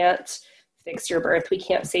 We can't fix your birth. We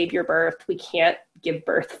can't save your birth. We can't give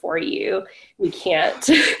birth for you. We can't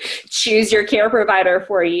choose your care provider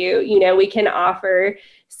for you. We can offer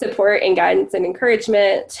support and guidance and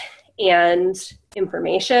encouragement and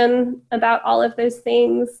information about all of those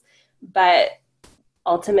things, but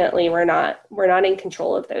ultimately we're not in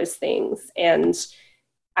control of those things. And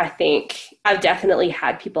I think I've definitely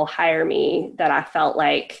had people hire me that I felt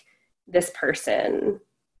like this person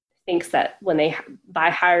thinks that by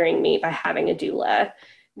hiring me, by having a doula,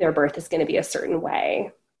 their birth is going to be a certain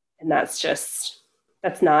way. And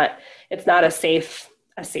it's not a safe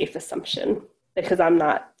assumption, because I'm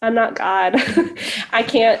not God.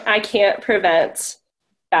 I can't prevent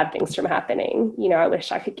bad things from happening. I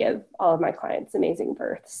wish I could give all of my clients amazing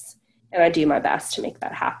births, and I do my best to make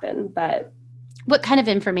that happen. But what kind of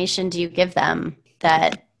information do you give them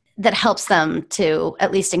that helps them to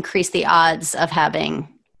at least increase the odds of having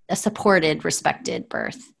a supported, respected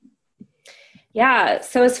birth? Yeah.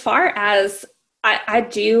 So as far as I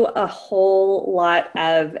do a whole lot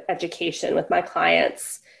of education with my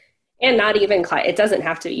clients, and not even clients. It doesn't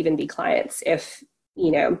have to even be clients. If,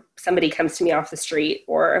 somebody comes to me off the street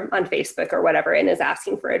or on Facebook or whatever and is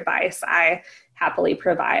asking for advice, I happily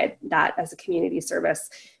provide that as a community service.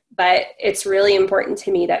 But it's really important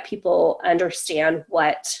to me that people understand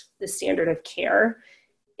what the standard of care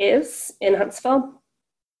is in Huntsville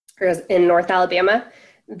or in North Alabama,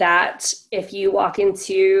 that if you walk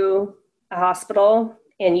into a hospital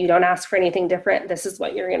and you don't ask for anything different, this is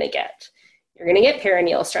what you're going to get. You're going to get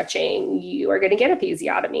perineal stretching. You are going to get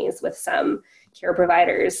episiotomies with some care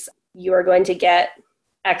providers. You are going to get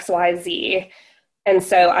XYZ. And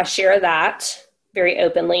so I share that very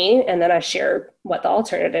openly. And then I share what the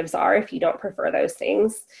alternatives are if you don't prefer those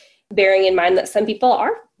things, bearing in mind that some people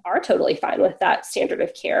are totally fine with that standard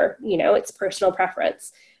of care. It's personal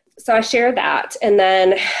preference. So I share that. And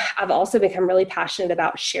then I've also become really passionate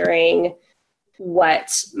about sharing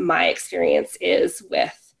what my experience is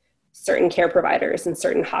with certain care providers and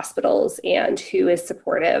certain hospitals, and who is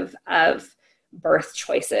supportive of birth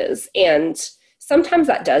choices. And sometimes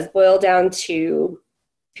that does boil down to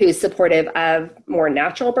who's supportive of more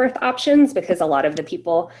natural birth options, because a lot of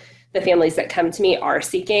the families that come to me are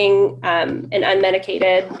seeking an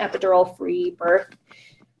unmedicated epidural-free birth.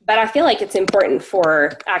 But I feel like it's important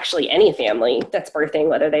for actually any family that's birthing,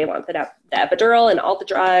 whether they want the epidural and all the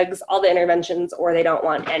drugs, all the interventions, or they don't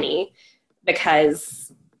want any,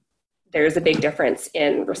 because there's a big difference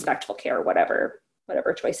in respectful care, whatever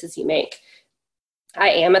choices you make. I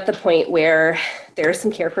am at the point where there are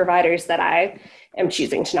some care providers that I am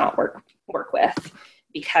choosing to not work with,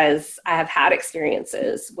 because I have had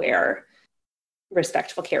experiences where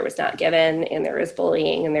respectful care was not given, and there is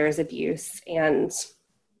bullying and there is abuse, and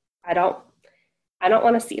I don't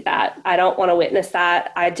want to see that. I don't want to witness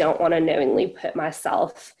that. I don't want to knowingly put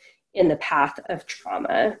myself in the path of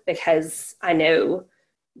trauma, because I know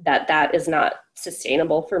that is not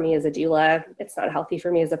sustainable for me as a doula. It's not healthy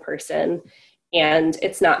for me as a person, and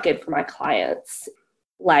it's not good for my clients.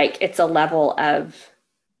 Like, it's a level of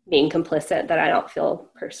being complicit that I don't feel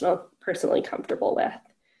personally comfortable with.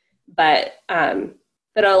 But a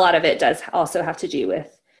lot of it does also have to do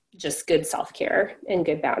with just good self-care and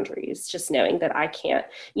good boundaries, just knowing that I can't,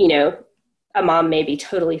 a mom may be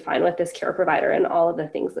totally fine with this care provider and all of the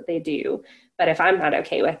things that they do, but if I'm not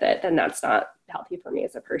okay with it, then that's not healthy for me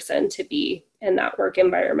as a person to be in that work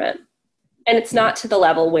environment. And it's not to the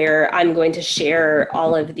level where I'm going to share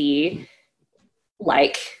all of the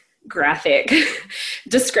graphic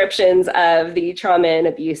descriptions of the trauma and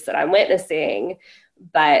abuse that I'm witnessing.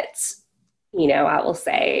 But, I will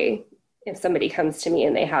say, if somebody comes to me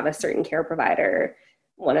and they have a certain care provider,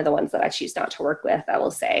 one of the ones that I choose not to work with, I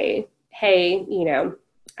will say, hey,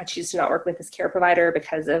 I choose to not work with this care provider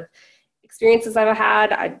because of experiences I've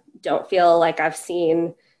had. I don't feel like I've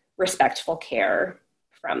seen respectful care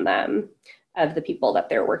from them, of the people that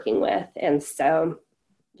they're working with. And so,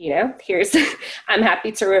 I'm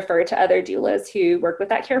happy to refer to other doulas who work with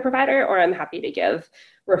that care provider, or I'm happy to give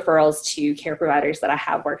referrals to care providers that I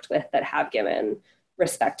have worked with that have given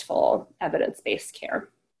respectful, evidence-based care.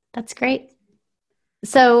 That's great.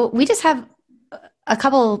 So we just have a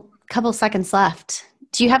couple seconds left.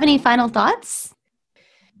 Do you have any final thoughts?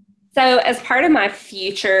 So as part of my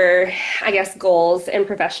future, goals in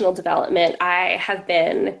professional development, I have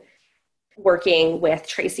been working with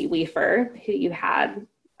Tracy Weaver, who you had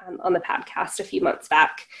on the podcast a few months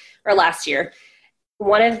back, or last year.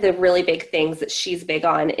 One of the really big things that she's big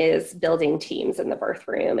on is building teams in the birth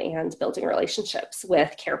room and building relationships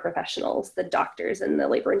with care professionals, the doctors and the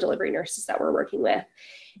labor and delivery nurses that we're working with.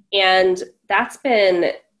 And that's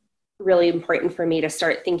been really important for me to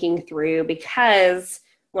start thinking through, because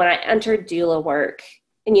when I entered doula work,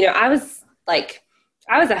 and I was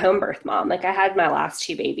a home birth mom. I had my last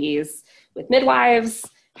 2 babies with midwives,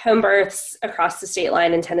 home births across the state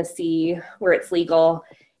line in Tennessee where it's legal.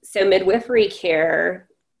 So midwifery care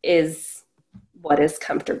is what is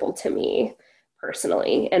comfortable to me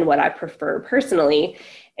personally and what I prefer personally.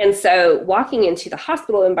 And so walking into the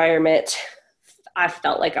hospital environment, I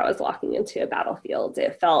felt like I was walking into a battlefield.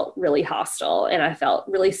 It felt really hostile, and I felt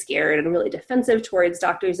really scared and really defensive towards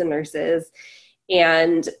doctors and nurses,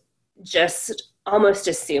 and just almost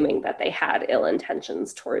assuming that they had ill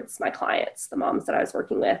intentions towards my clients, the moms that I was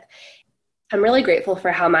working with. I'm really grateful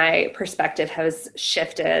for how my perspective has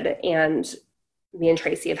shifted, and me and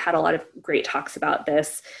Tracy have had a lot of great talks about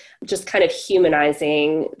this, just kind of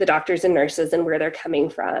humanizing the doctors and nurses and where they're coming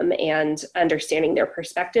from, and understanding their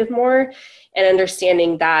perspective more, and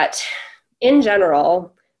understanding that in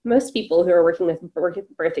general, most people who are working with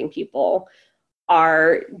birthing people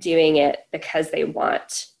are doing it because they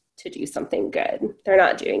want to do something good. They're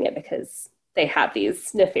not doing it because they have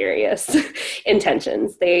these nefarious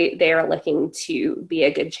intentions. They are looking to be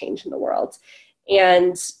a good change in the world.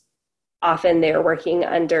 And often they're working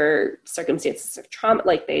under circumstances of trauma.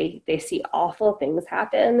 Like they see awful things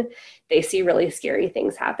happen. They see really scary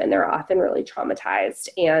things happen. They're often really traumatized.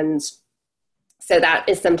 And so that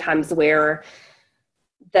is sometimes where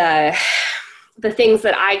the things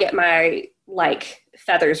that I get my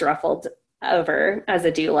feathers ruffled over as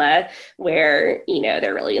a doula, where,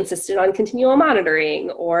 they're really insistent on continual monitoring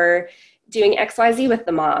or doing XYZ with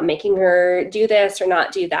the mom, making her do this or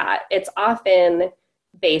not do that. It's often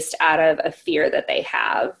based out of a fear that they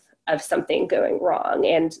have of something going wrong.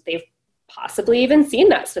 And they've possibly even seen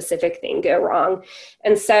that specific thing go wrong.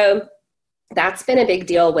 And so that's been a big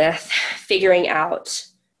deal with figuring out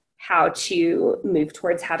how to move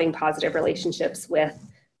towards having positive relationships with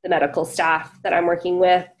the medical staff that I'm working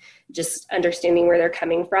with, just understanding where they're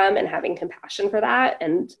coming from and having compassion for that,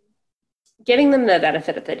 and giving them the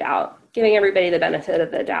benefit of the doubt, giving everybody the benefit of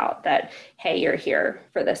the doubt that, hey, you're here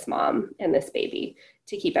for this mom and this baby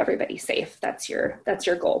to keep everybody safe. That's your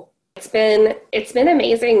goal. It's been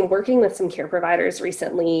amazing working with some care providers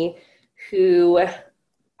recently who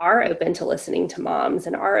are open to listening to moms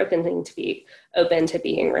and are open to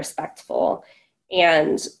being respectful.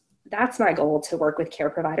 And that's my goal, to work with care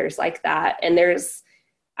providers like that. And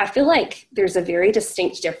I feel like there's a very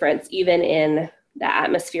distinct difference even in the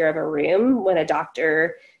atmosphere of a room when a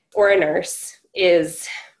doctor or a nurse is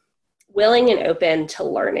willing and open to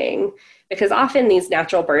learning, because often these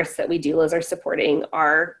natural births that we doulas are supporting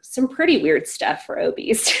are some pretty weird stuff for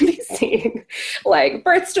OBs to be seeing, like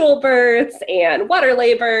birth stool births and water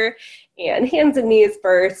labor and hands and knees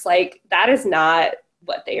births. Like, that is not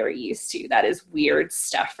what they are used to. That is weird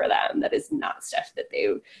stuff for them. That is not stuff that they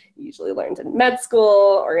usually learned in med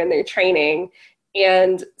school or in their training.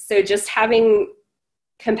 And so just having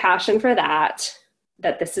compassion for that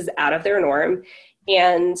this is out of their norm.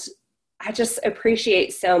 And I just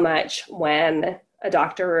appreciate so much when a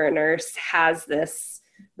doctor or a nurse has this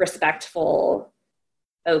respectful,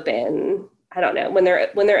 open, when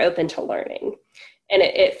they're open to learning. And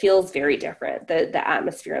it feels very different, the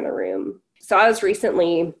atmosphere in the room. So I was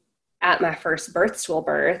recently at my first birth stool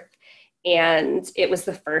birth, and it was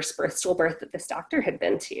the first birth stool birth that this doctor had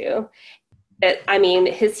been to.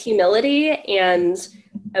 His humility and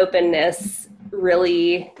openness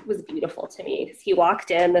really was beautiful to me. He walked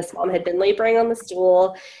in, this mom had been laboring on the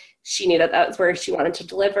stool. She knew that was where she wanted to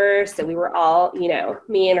deliver. So we were all,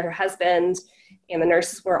 me and her husband and the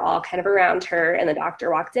nurses were all kind of around her. And the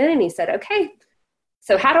doctor walked in and he said, okay,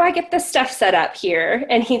 so how do I get this stuff set up here?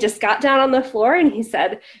 And he just got down on the floor and he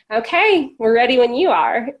said, okay, we're ready when you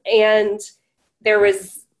are. And there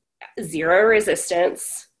was zero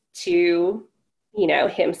resistance to,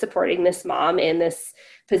 him supporting this mom in this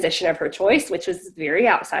position of her choice, which was very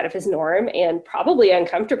outside of his norm and probably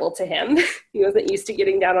uncomfortable to him. He wasn't used to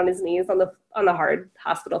getting down on his knees on the hard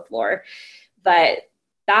hospital floor. But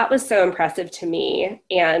that was so impressive to me.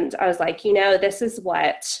 And I was like, this is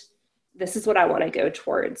what I want to go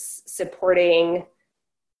towards, supporting,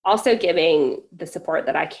 also giving the support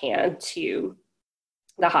that I can to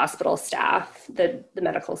the hospital staff, the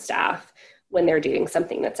medical staff, when they're doing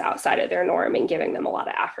something that's outside of their norm, and giving them a lot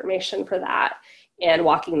of affirmation for that, and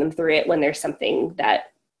walking them through it when there's something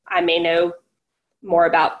that I may know more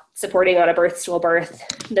about supporting on a birth stool birth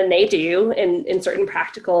than they do in certain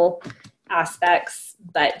practical aspects,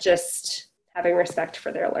 but just having respect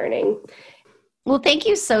for their learning. Well, thank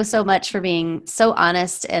you so, so much for being so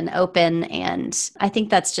honest and open. And I think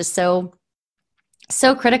that's just so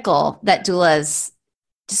critical that doulas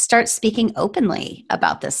just start speaking openly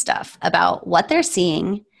about this stuff, about what they're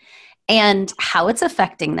seeing and how it's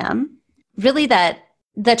affecting them. Really, that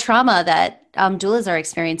the trauma that doulas are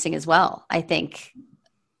experiencing as well. I think,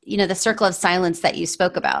 the circle of silence that you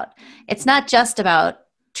spoke about, it's not just about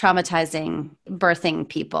traumatizing birthing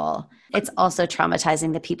people. It's also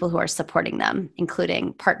traumatizing the people who are supporting them,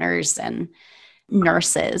 including partners and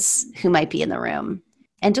nurses who might be in the room,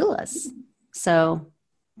 and doulas. So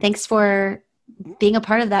thanks for being a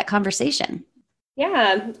part of that conversation.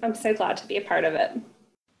 Yeah, I'm so glad to be a part of it.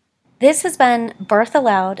 This has been Birth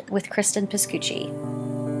Aloud with Kristen Piscucci.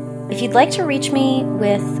 If you'd like to reach me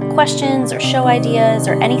with questions or show ideas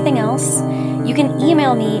or anything else, you can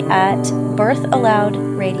email me at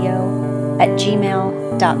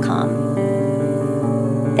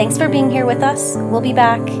birthallouradio@gmail.com. Thanks for being here with us. We'll be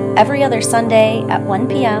back every other Sunday at 1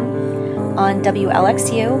 p.m. on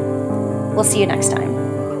WLXU. We'll see you next time.